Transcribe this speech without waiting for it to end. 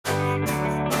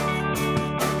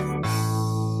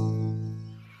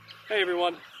Hey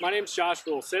everyone, my name's Josh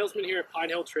Rule, salesman here at Pine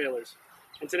Hill Trailers.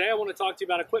 And today I want to talk to you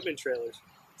about equipment trailers.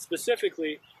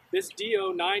 Specifically, this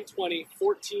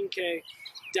DO920-14K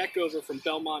Deck Over from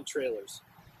Belmont Trailers.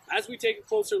 As we take a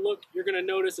closer look, you're going to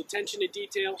notice attention to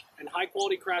detail and high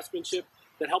quality craftsmanship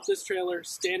that help this trailer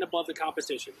stand above the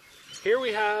competition. Here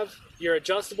we have your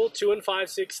adjustable 2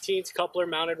 5/16 coupler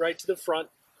mounted right to the front.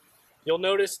 You'll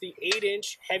notice the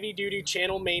 8-inch heavy-duty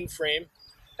channel mainframe.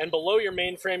 And below your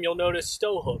mainframe, you'll notice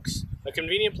Stow Hooks, a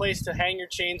convenient place to hang your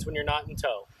chains when you're not in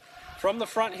tow. From the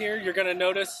front here, you're going to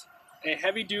notice a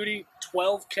heavy-duty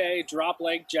 12K drop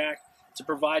leg jack to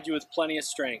provide you with plenty of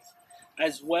strength.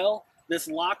 As well, this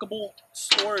lockable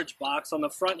storage box on the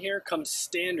front here comes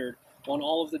standard on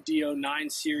all of the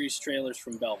DO9 series trailers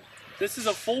from Belmont. This is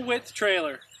a full-width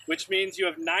trailer, which means you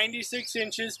have 96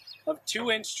 inches of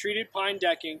 2-inch treated pine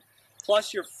decking,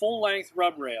 plus your full-length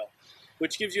rub rail,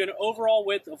 which gives you an overall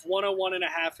width of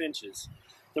 101.5 inches.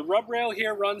 The rub rail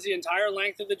here runs the entire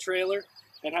length of the trailer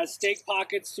and has stake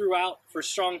pockets throughout for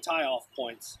strong tie-off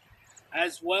points.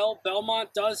 As well,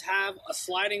 Belmont does have a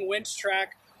sliding winch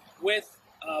track with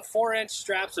 4-inch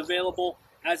straps available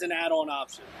as an add-on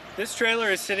option. This trailer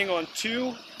is sitting on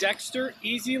 2 Dexter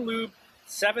Easy Lube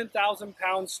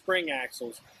 7,000-pound spring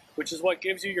axles, which is what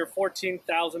gives you your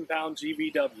 14,000-pound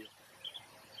GVW.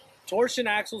 Torsion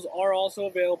axles are also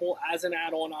available as an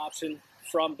add-on option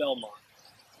from Belmont.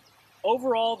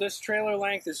 Overall, this trailer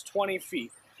length is 20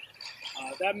 feet.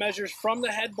 That measures from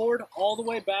the headboard all the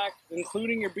way back,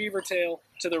 including your beaver tail,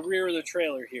 to the rear of the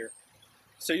trailer here.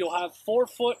 So you'll have 4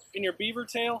 foot in your beaver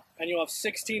tail, and you'll have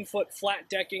 16-foot flat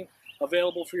decking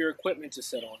available for your equipment to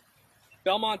sit on.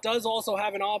 Belmont does also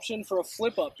have an option for a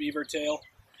flip-up beaver tail,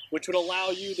 which would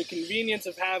allow you the convenience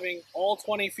of having all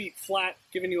 20 feet flat,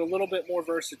 giving you a little bit more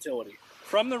versatility.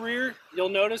 From the rear, you'll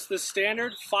notice the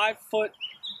standard 5-foot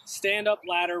stand-up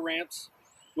ladder ramps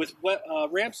with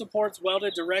ramp supports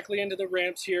welded directly into the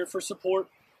ramps here for support.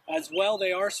 As well,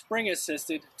 they are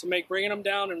spring-assisted to make bringing them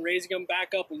down and raising them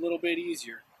back up a little bit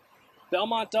easier.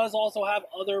 Belmont does also have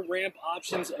other ramp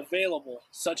options available,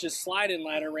 such as slide-in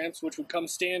ladder ramps, which would come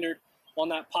standard on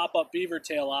that pop-up beaver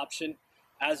tail option.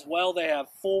 As well, they have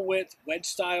full-width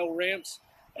wedge-style ramps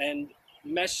and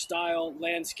mesh-style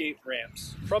landscape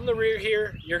ramps. From the rear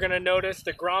here, you're going to notice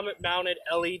the Grommet-mounted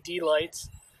LED lights.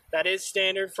 That is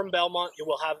standard from Belmont. You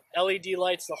will have LED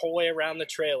lights the whole way around the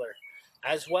trailer.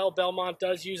 As well, Belmont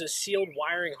does use a sealed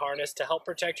wiring harness to help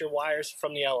protect your wires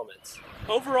from the elements.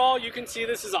 Overall, you can see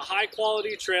this is a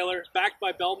high-quality trailer backed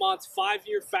by Belmont's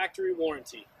 5-year factory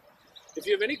warranty. If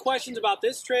you have any questions about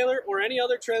this trailer or any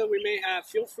other trailer we may have,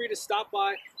 feel free to stop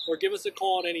by or give us a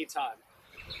call at any time.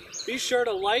 Be sure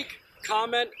to like,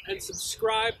 comment, and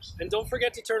subscribe, and don't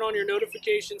forget to turn on your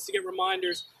notifications to get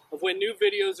reminders of when new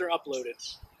videos are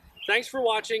uploaded. Thanks for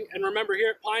watching, and remember,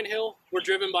 here at Pine Hill, we're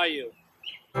driven by you.